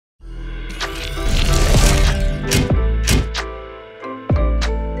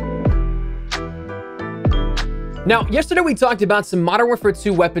Now, yesterday we talked about some Modern Warfare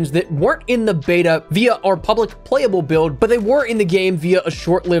 2 weapons that weren't in the beta via our public playable build, but they were in the game via a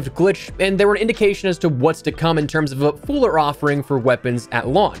short-lived glitch, and they were an indication as to what's to come in terms of a fuller offering for weapons at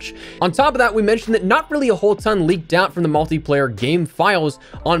launch. On top of that, we mentioned that not really a whole ton leaked out from the multiplayer game files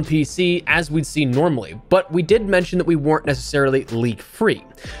on PC as we'd see normally, but we did mention that we weren't necessarily leak-free.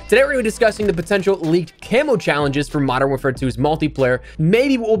 Today, we're going to be discussing the potential leaked camo challenges for Modern Warfare 2's multiplayer,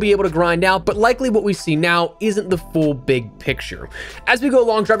 maybe what we'll be able to grind out, but likely what we see now isn't the full big picture. As we go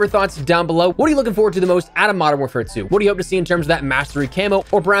along, drop your thoughts down below. What are you looking forward to the most out of Modern Warfare 2? What do you hope to see in terms of that Mastery Camo,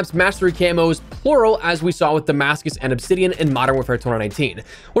 or perhaps Mastery Camos plural, as we saw with Damascus and Obsidian in Modern Warfare 2019?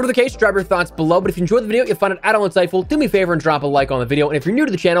 Whatever the case, drop your thoughts below, but if you enjoyed the video, you'll find it at all insightful, do me a favor and drop a like on the video, and if you're new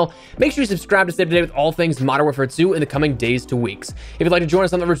to the channel, make sure you subscribe to stay up to date with all things Modern Warfare 2 in the coming days to weeks. If you'd like to join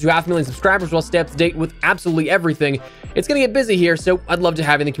us on the road to 500,000 subscribers, we'll stay up to date with absolutely everything. It's gonna get busy here, so I'd love to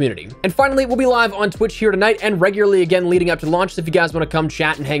have you in the community. And finally, we'll be live on Twitch here tonight and regularly again leading up to launch, so if you guys want to come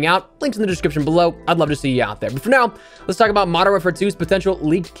chat and hang out, links in the description below. I'd love to see you out there. But for now, let's talk about Modern Warfare 2's potential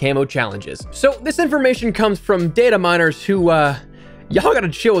leaked camo challenges. So this information comes from data miners who, y'all gotta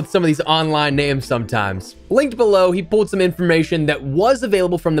chill with some of these online names sometimes. Linked below, he pulled some information that was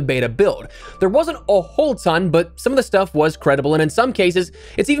available from the beta build. There wasn't a whole ton, but some of the stuff was credible, and in some cases,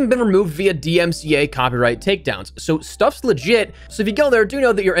 it's even been removed via DMCA copyright takedowns. So stuff's legit, so if you go there, do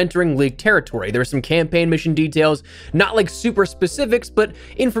know that you're entering leaked territory. There's some campaign mission details, not like super specifics, but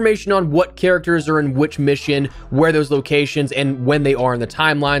information on what characters are in which mission, where those locations, and when they are in the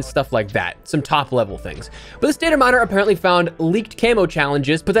timeline, stuff like that. Some top level things. But this data miner apparently found leaked camo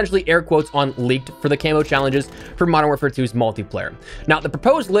challenges, potentially air quotes on leaked for the camo challenges for Modern Warfare 2's multiplayer. Now, the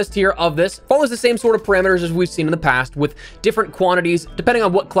proposed list here of this follows the same sort of parameters as we've seen in the past, with different quantities depending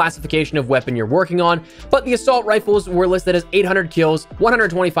on what classification of weapon you're working on, but the assault rifles were listed as 800 kills,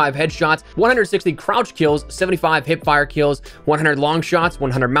 125 headshots, 160 crouch kills, 75 hipfire kills, 100 long shots,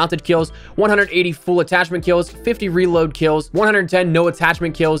 100 mounted kills, 180 full attachment kills, 50 reload kills, 110 no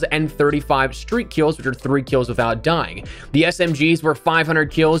attachment kills, and 35 streak kills, which are 3 kills without dying. The SMGs were 500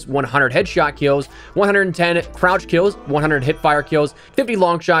 kills, 100 headshot kills, 110 crouch kills, 100 hipfire kills, 50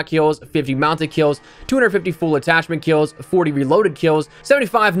 long shot kills, 50 mounted kills, 250 full attachment kills, 40 reloaded kills,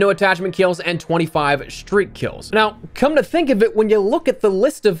 75 no attachment kills, and 25 streak kills. Now, come to think of it, when you look at the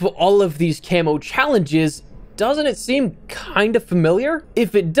list of all of these camo challenges, doesn't it seem kind of familiar?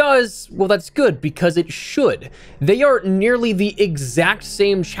 If it does, well, that's good, because it should. They are nearly the exact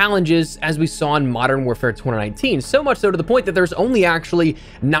same challenges as we saw in Modern Warfare 2019, so much so to the point that there's only actually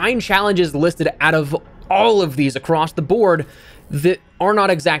 9 challenges listed out of all of these across the board that are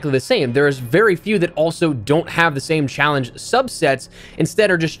not exactly the same. There's very few that also don't have the same challenge subsets, instead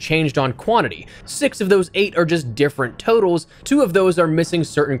are just changed on quantity. 6 of those 8 are just different totals. 2 of those are missing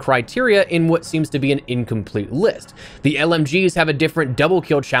certain criteria in what seems to be an incomplete list. The LMGs have a different double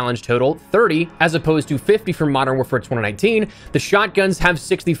kill challenge total, 30, as opposed to 50 from Modern Warfare 2019. The shotguns have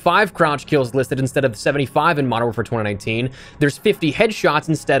 65 crouch kills listed instead of 75 in Modern Warfare 2019. There's 50 headshots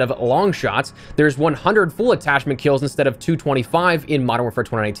instead of long shots. There's 100 full attachment kills instead of 225 in Modern Warfare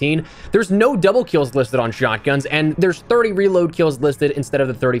 2019. There's no double kills listed on shotguns, and there's 30 reload kills listed instead of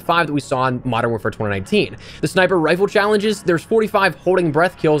the 35 that we saw in Modern Warfare 2019. The sniper rifle challenges, there's 45 holding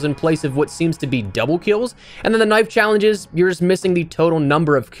breath kills in place of what seems to be double kills, and then the knife challenges, you're just missing the total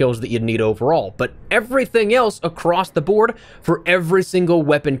number of kills that you'd need overall. But everything else across the board for every single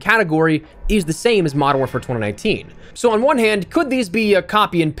weapon category is the same as Modern Warfare 2019. So on one hand, could these be a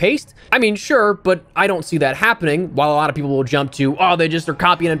copy and paste? I mean, sure, but I don't see that happening. While a lot of people will jump to, oh, they just are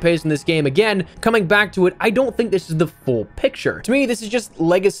copying and pasting this game again, coming back to it, I don't think this is the full picture. To me, this is just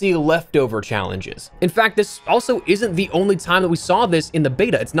legacy leftover challenges. In fact, this also isn't the only time that we saw this in the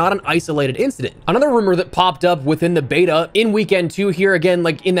beta. It's not an isolated incident. Another rumor that popped up within the beta in weekend 2 here, again,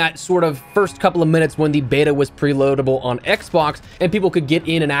 like in that sort of first couple of minutes when the beta was preloadable on Xbox and people could get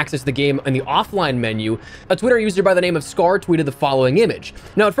in and access the game in the offline menu, a Twitter user by the name of Scar tweeted the following image.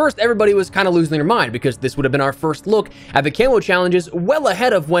 Now, at first, everybody was kind of losing their mind because this would have been our first look at the camo challenges well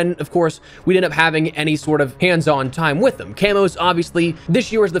ahead of when, of course, we didn't end up having any sort of hands-on time with them. Camos, obviously,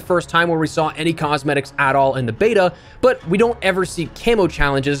 this year was the first time where we saw any cosmetics at all in the beta, but we don't ever see camo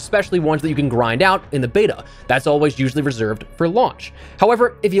challenges, especially ones that you can grind out in the beta. That's always usually reserved for launch.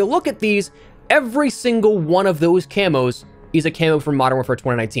 However, if you look at these, every single one of those camos is a camo from Modern Warfare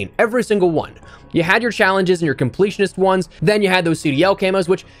 2019. Every single one. You had your challenges and your completionist ones, then you had those CDL camos,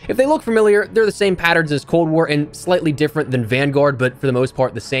 which, if they look familiar, they're the same patterns as Cold War and slightly different than Vanguard, but for the most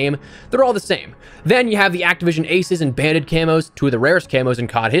part the same. They're all the same. Then you have the Activision Aces and Banded camos, two of the rarest camos in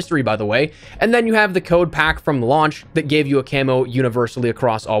COD history, by the way, and then you have the code pack from launch that gave you a camo universally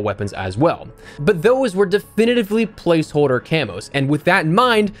across all weapons as well. But those were definitively placeholder camos, and with that in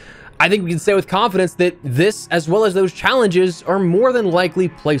mind, I think we can say with confidence that this, as well as those challenges, are more than likely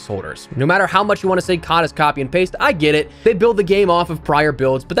placeholders. No matter how much you want to say COD is copy and paste, I get it. They build the game off of prior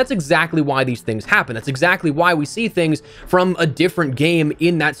builds, but that's exactly why these things happen. That's exactly why we see things from a different game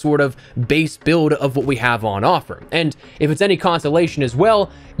in that sort of base build of what we have on offer. And if it's any consolation as well,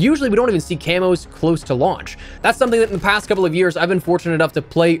 usually we don't even see camos close to launch. That's something that in the past couple of years, I've been fortunate enough to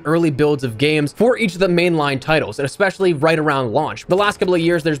play early builds of games for each of the mainline titles, and especially right around launch. The last couple of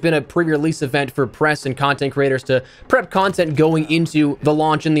years, there's been a pre-release event for press and content creators to prep content going into the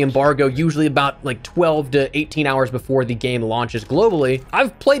launch and the embargo, usually about like 12 to 18 hours before the game launches globally.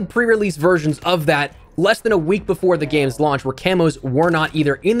 I've played pre-release versions of that less than a week before the game's launch, where camos were not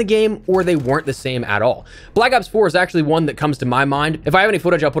either in the game or they weren't the same at all. Black Ops 4 is actually one that comes to my mind. If I have any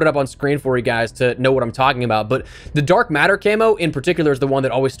footage, I'll put it up on screen for you guys to know what I'm talking about. But the Dark Matter camo in particular is the one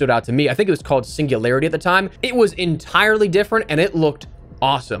that always stood out to me. I think it was called Singularity at the time. It was entirely different and it looked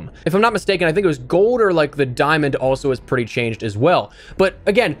awesome. If I'm not mistaken, I think it was gold, or like the diamond also is pretty changed as well. But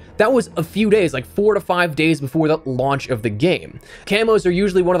again, that was a few days, like 4 to 5 days before the launch of the game. Camos are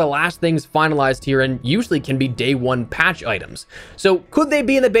usually one of the last things finalized here and usually can be day one patch items. So could they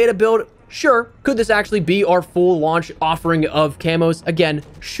be in the beta build? Sure. Could this actually be our full launch offering of camos? Again,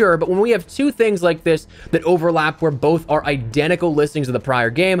 sure. But when we have two things like this that overlap where both are identical listings of the prior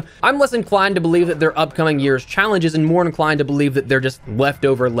game, I'm less inclined to believe that they're upcoming year's challenges and more inclined to believe that they're just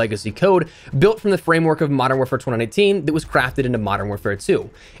leftover legacy code built from the framework of Modern Warfare 2019 that was crafted into Modern Warfare 2.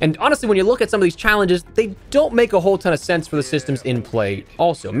 And honestly, when you look at some of these challenges, they don't make a whole ton of sense for the systems in play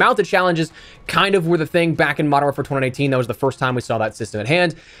also. Mounted challenges kind of were the thing back in Modern Warfare 2019. That was the first time we saw that system at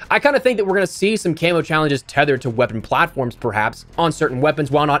hand. I kind of think that we're going to see some camo challenges tethered to weapon platforms, perhaps, on certain weapons.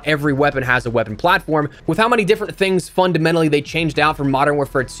 While not every weapon has a weapon platform, with how many different things fundamentally they changed out from Modern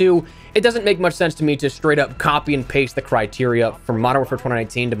Warfare 2, it doesn't make much sense to me to straight up copy and paste the criteria from Modern Warfare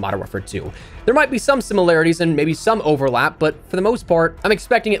 2019 to Modern Warfare 2. There might be some similarities and maybe some overlap, but for the most part, I'm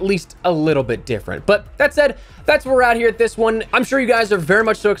expecting at least a little bit different. But that said, that's where we're at here at this one. I'm sure you guys are very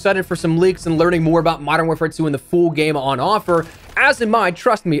much so excited for some leaks and learning more about Modern Warfare 2 and the full game on offer. As am I,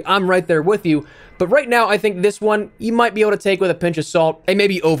 trust me, I'm right there with you. But right now, I think this one, you might be able to take with a pinch of salt and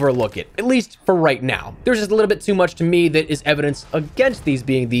maybe overlook it, at least for right now. There's just a little bit too much to me that is evidence against these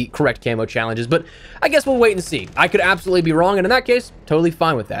being the correct camo challenges, but I guess we'll wait and see. I could absolutely be wrong, and in that case, totally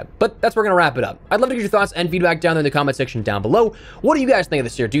fine with that. But that's where we're going to wrap it up. I'd love to get your thoughts and feedback down there in the comment section down below. What do you guys think of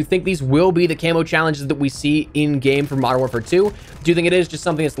this year? Do you think these will be the camo challenges that we see in-game for Modern Warfare 2? Do you think it is just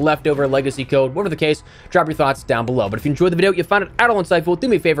something that's leftover legacy code? Whatever the case, drop your thoughts down below. But if you enjoyed the video, you found it at all insightful, do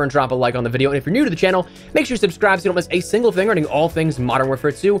me a favor and drop a like on the video. And if you're new to the channel, make sure you subscribe so you don't miss a single thing regarding all things Modern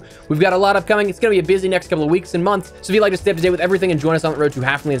Warfare 2. We've got a lot upcoming. It's going to be a busy next couple of weeks and months. So if you'd like to stay up to date with everything and join us on the road to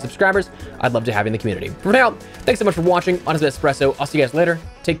 500,000 subscribers, I'd love to have you in the community. For now, thanks so much for watching. Honestly, Espresso. I'll see you guys later.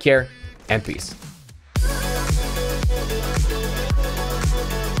 Take care and peace.